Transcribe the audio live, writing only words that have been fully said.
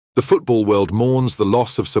The football world mourns the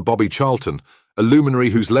loss of Sir Bobby Charlton, a luminary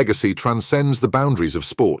whose legacy transcends the boundaries of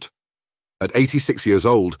sport. At 86 years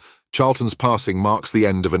old, Charlton's passing marks the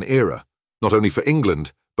end of an era, not only for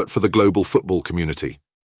England, but for the global football community.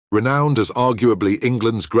 Renowned as arguably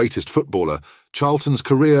England's greatest footballer, Charlton's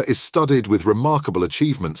career is studded with remarkable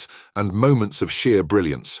achievements and moments of sheer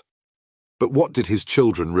brilliance. But what did his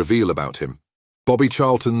children reveal about him? Bobby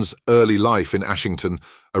Charlton's early life in Ashington,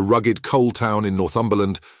 a rugged coal town in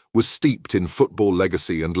Northumberland, was steeped in football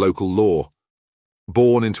legacy and local lore.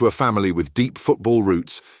 Born into a family with deep football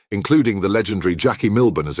roots, including the legendary Jackie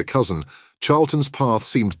Milburn as a cousin, Charlton's path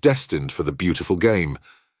seemed destined for the beautiful game.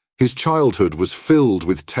 His childhood was filled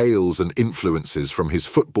with tales and influences from his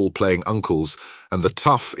football-playing uncles and the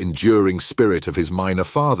tough, enduring spirit of his minor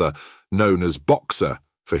father, known as Boxer,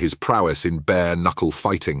 for his prowess in bare-knuckle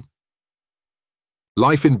fighting.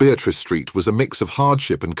 Life in Beatrice Street was a mix of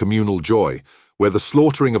hardship and communal joy, where the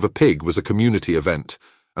slaughtering of a pig was a community event,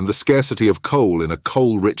 and the scarcity of coal in a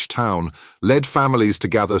coal-rich town led families to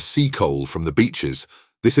gather sea coal from the beaches.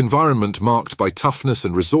 This environment, marked by toughness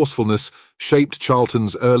and resourcefulness, shaped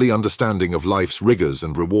Charlton's early understanding of life's rigours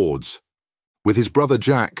and rewards. With his brother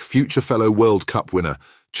Jack, future fellow World Cup winner,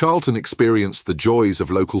 Charlton experienced the joys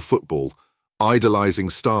of local football,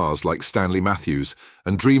 idolising stars like Stanley Matthews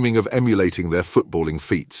and dreaming of emulating their footballing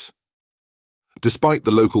feats. Despite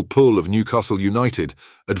the local pull of Newcastle United,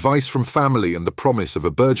 advice from family and the promise of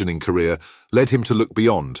a burgeoning career led him to look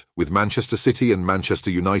beyond, with Manchester City and Manchester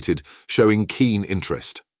United showing keen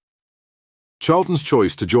interest. Charlton's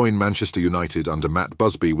choice to join Manchester United under Matt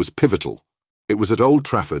Busby was pivotal. It was at Old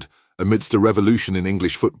Trafford, amidst a revolution in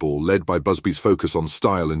English football led by Busby's focus on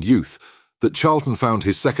style and youth, that Charlton found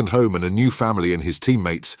his second home and a new family in his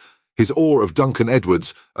teammates. His awe of Duncan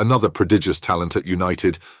Edwards, another prodigious talent at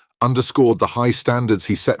United, underscored the high standards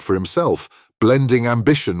he set for himself, blending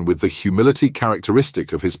ambition with the humility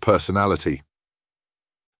characteristic of his personality.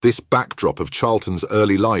 This backdrop of Charlton's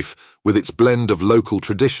early life, with its blend of local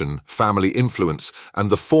tradition, family influence,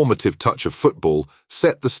 and the formative touch of football,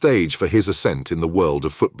 set the stage for his ascent in the world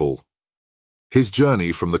of football. His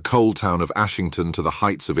journey from the coal town of Ashington to the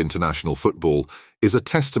heights of international football is a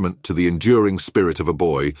testament to the enduring spirit of a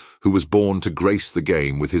boy who was born to grace the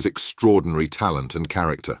game with his extraordinary talent and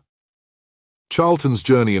character. Charlton's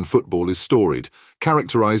journey in football is storied,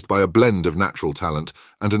 characterised by a blend of natural talent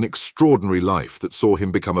and an extraordinary life that saw him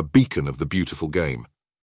become a beacon of the beautiful game.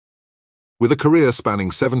 With a career spanning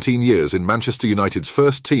 17 years in Manchester United's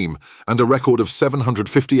first team and a record of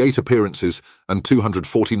 758 appearances and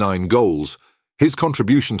 249 goals, his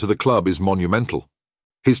contribution to the club is monumental.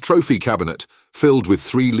 His trophy cabinet, filled with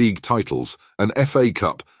 3 league titles, an FA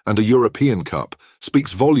Cup and a European Cup,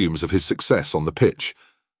 speaks volumes of his success on the pitch.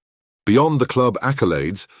 Beyond the club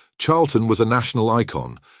accolades, Charlton was a national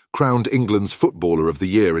icon, crowned England's Footballer of the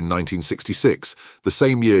Year in 1966, the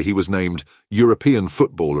same year he was named European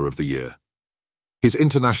Footballer of the Year. His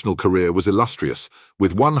international career was illustrious,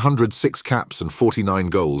 with 106 caps and 49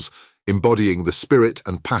 goals, embodying the spirit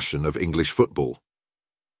and passion of English football.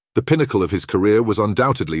 The pinnacle of his career was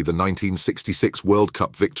undoubtedly the 1966 World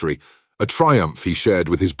Cup victory, a triumph he shared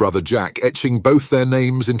with his brother Jack, etching both their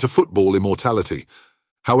names into football immortality.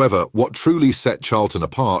 However, what truly set Charlton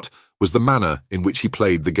apart was the manner in which he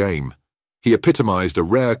played the game. He epitomised a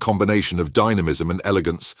rare combination of dynamism and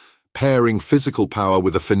elegance, pairing physical power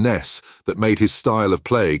with a finesse that made his style of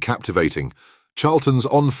play captivating. Charlton's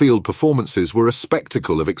on-field performances were a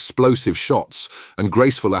spectacle of explosive shots and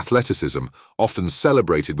graceful athleticism, often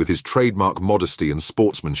celebrated with his trademark modesty and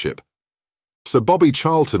sportsmanship. Sir Bobby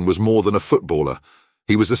Charlton was more than a footballer.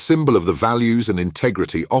 He was a symbol of the values and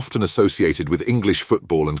integrity often associated with English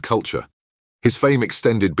football and culture. His fame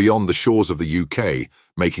extended beyond the shores of the UK,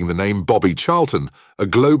 making the name Bobby Charlton a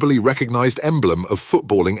globally recognised emblem of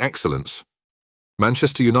footballing excellence.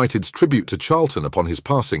 Manchester United's tribute to Charlton upon his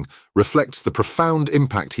passing reflects the profound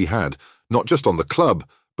impact he had, not just on the club,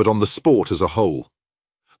 but on the sport as a whole.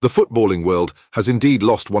 The footballing world has indeed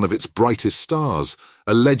lost one of its brightest stars,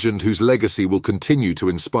 a legend whose legacy will continue to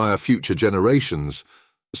inspire future generations.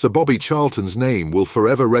 Sir Bobby Charlton's name will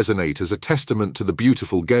forever resonate as a testament to the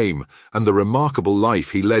beautiful game and the remarkable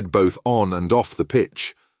life he led both on and off the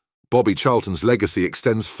pitch. Bobby Charlton's legacy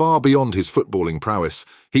extends far beyond his footballing prowess.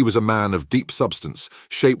 He was a man of deep substance,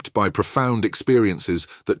 shaped by profound experiences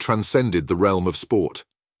that transcended the realm of sport.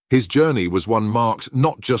 His journey was one marked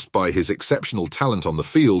not just by his exceptional talent on the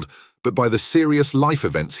field, but by the serious life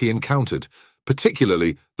events he encountered,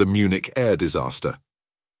 particularly the Munich air disaster.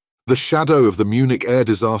 The shadow of the Munich air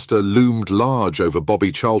disaster loomed large over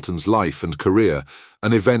Bobby Charlton's life and career,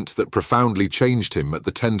 an event that profoundly changed him at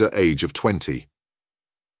the tender age of 20.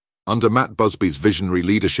 Under Matt Busby's visionary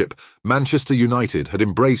leadership, Manchester United had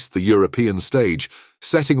embraced the European stage,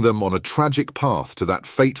 setting them on a tragic path to that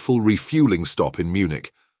fateful refuelling stop in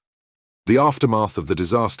Munich. The aftermath of the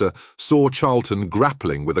disaster saw Charlton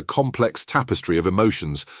grappling with a complex tapestry of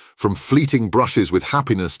emotions, from fleeting brushes with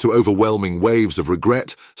happiness to overwhelming waves of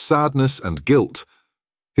regret, sadness, and guilt.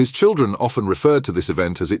 His children often referred to this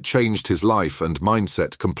event as it changed his life and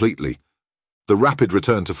mindset completely. The rapid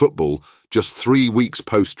return to football, just 3 weeks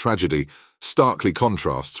post-tragedy, starkly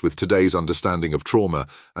contrasts with today's understanding of trauma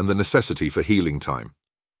and the necessity for healing time.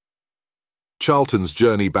 Charlton's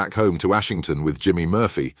journey back home to Ashington with Jimmy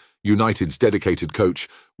Murphy, United's dedicated coach,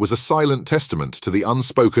 was a silent testament to the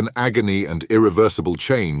unspoken agony and irreversible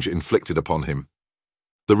change inflicted upon him.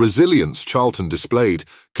 The resilience Charlton displayed,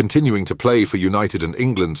 continuing to play for United and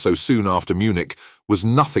England so soon after Munich, was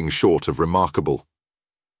nothing short of remarkable.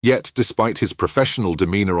 Yet, despite his professional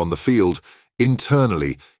demeanour on the field,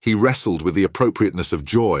 internally he wrestled with the appropriateness of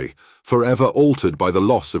joy, forever altered by the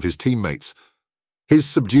loss of his teammates. His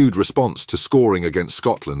subdued response to scoring against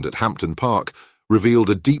Scotland at Hampden Park revealed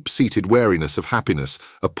a deep-seated wariness of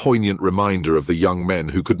happiness, a poignant reminder of the young men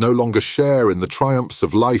who could no longer share in the triumphs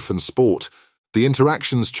of life and sport. The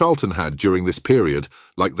interactions Charlton had during this period,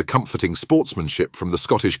 like the comforting sportsmanship from the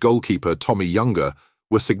Scottish goalkeeper Tommy Younger,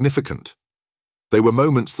 were significant. They were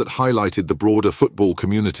moments that highlighted the broader football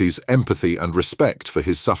community's empathy and respect for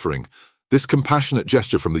his suffering. This compassionate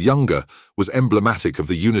gesture from the Younger was emblematic of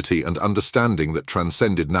the unity and understanding that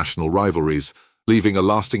transcended national rivalries, leaving a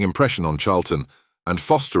lasting impression on Charlton and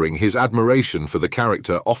fostering his admiration for the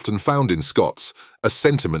character often found in Scots, a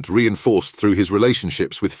sentiment reinforced through his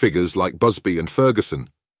relationships with figures like Busby and Ferguson.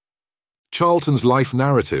 Charlton's life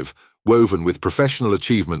narrative, woven with professional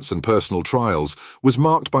achievements and personal trials, was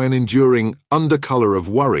marked by an enduring undercolour of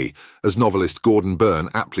worry, as novelist Gordon Byrne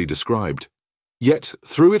aptly described. Yet,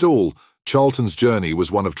 through it all, Charlton's journey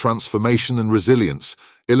was one of transformation and resilience,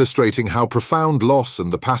 illustrating how profound loss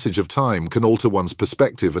and the passage of time can alter one's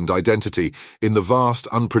perspective and identity in the vast,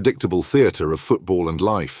 unpredictable theatre of football and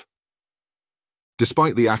life.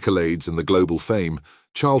 Despite the accolades and the global fame,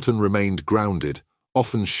 Charlton remained grounded,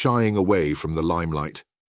 often shying away from the limelight.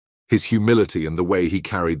 His humility and the way he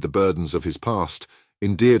carried the burdens of his past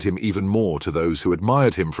endeared him even more to those who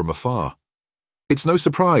admired him from afar. It's no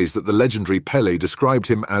surprise that the legendary Pelé described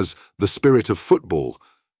him as the spirit of football,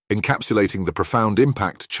 encapsulating the profound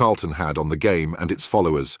impact Charlton had on the game and its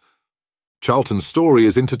followers. Charlton's story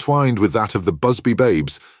is intertwined with that of the Busby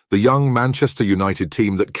Babes, the young Manchester United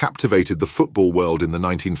team that captivated the football world in the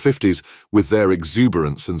 1950s with their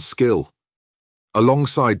exuberance and skill.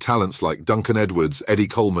 Alongside talents like Duncan Edwards, Eddie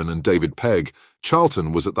Coleman and David Pegg,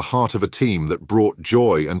 Charlton was at the heart of a team that brought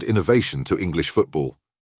joy and innovation to English football.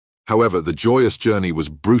 However, the joyous journey was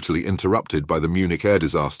brutally interrupted by the Munich air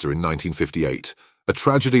disaster in 1958, a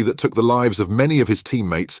tragedy that took the lives of many of his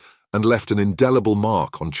teammates and left an indelible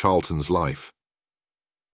mark on Charlton's life.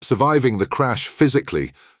 Surviving the crash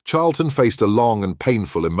physically, Charlton faced a long and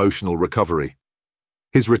painful emotional recovery.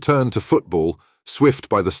 His return to football, swift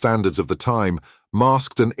by the standards of the time,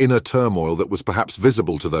 masked an inner turmoil that was perhaps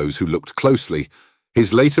visible to those who looked closely.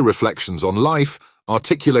 His later reflections on life,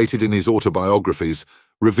 articulated in his autobiographies,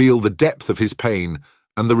 reveal the depth of his pain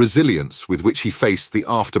and the resilience with which he faced the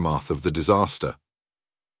aftermath of the disaster.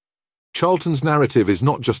 Charlton's narrative is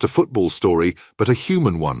not just a football story, but a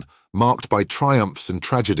human one, marked by triumphs and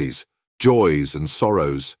tragedies, joys and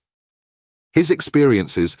sorrows. His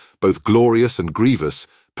experiences, both glorious and grievous,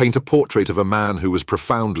 paint a portrait of a man who was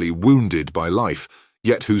profoundly wounded by life,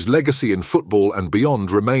 yet whose legacy in football and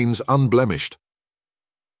beyond remains unblemished.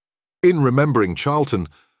 In remembering Charlton,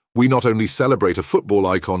 we not only celebrate a football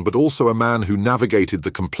icon but also a man who navigated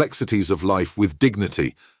the complexities of life with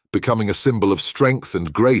dignity, becoming a symbol of strength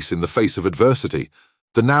and grace in the face of adversity.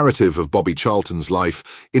 The narrative of Bobby Charlton's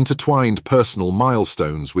life intertwined personal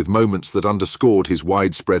milestones with moments that underscored his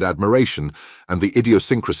widespread admiration and the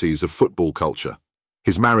idiosyncrasies of football culture.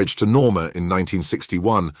 His marriage to Norma in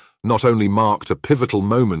 1961 not only marked a pivotal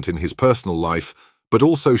moment in his personal life, but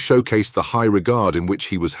also showcased the high regard in which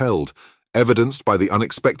he was held, evidenced by the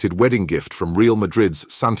unexpected wedding gift from Real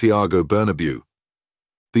Madrid's Santiago Bernabeu.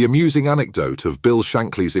 The amusing anecdote of Bill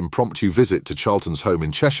Shankly's impromptu visit to Charlton's home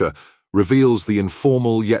in Cheshire reveals the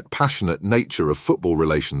informal yet passionate nature of football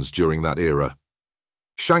relations during that era.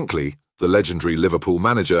 Shankly, the legendary Liverpool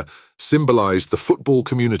manager, symbolised the football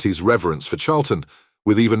community's reverence for Charlton,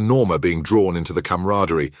 with even Norma being drawn into the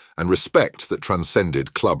camaraderie and respect that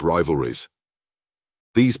transcended club rivalries.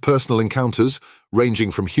 These personal encounters,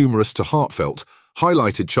 ranging from humorous to heartfelt,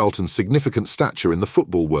 highlighted Charlton's significant stature in the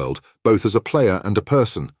football world, both as a player and a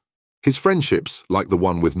person. His friendships, like the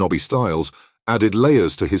one with Nobby Stiles, added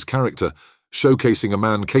layers to his character, showcasing a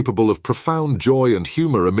man capable of profound joy and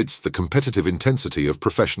humour amidst the competitive intensity of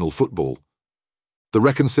professional football. The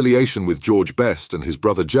reconciliation with George Best and his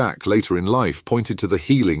brother Jack later in life pointed to the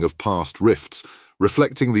healing of past rifts,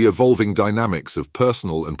 reflecting the evolving dynamics of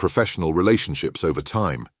personal and professional relationships over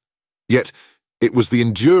time. Yet, it was the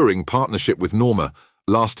enduring partnership with Norma,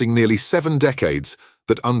 lasting nearly 7 decades,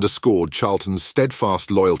 that underscored Charlton's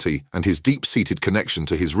steadfast loyalty and his deep-seated connection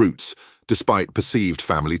to his roots, despite perceived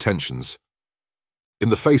family tensions. In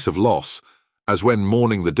the face of loss, as when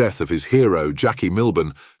mourning the death of his hero, Jackie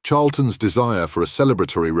Milburn, Charlton's desire for a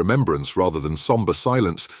celebratory remembrance rather than sombre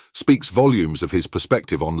silence speaks volumes of his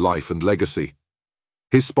perspective on life and legacy.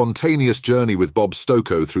 His spontaneous journey with Bob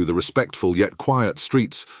Stokoe through the respectful yet quiet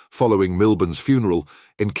streets following Milburn's funeral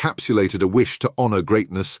encapsulated a wish to honour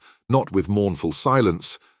greatness, not with mournful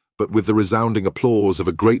silence, but with the resounding applause of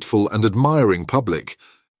a grateful and admiring public.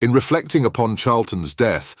 In reflecting upon Charlton's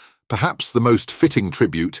death, perhaps the most fitting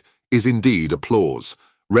tribute is indeed applause,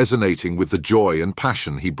 resonating with the joy and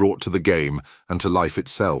passion he brought to the game and to life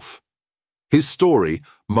itself. His story,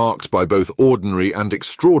 marked by both ordinary and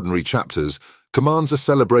extraordinary chapters, commands a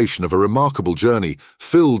celebration of a remarkable journey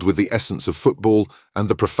filled with the essence of football and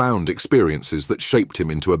the profound experiences that shaped him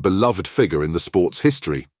into a beloved figure in the sport's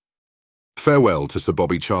history. Farewell to Sir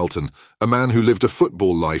Bobby Charlton, a man who lived a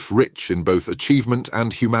football life rich in both achievement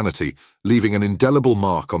and humanity, leaving an indelible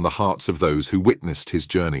mark on the hearts of those who witnessed his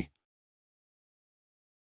journey.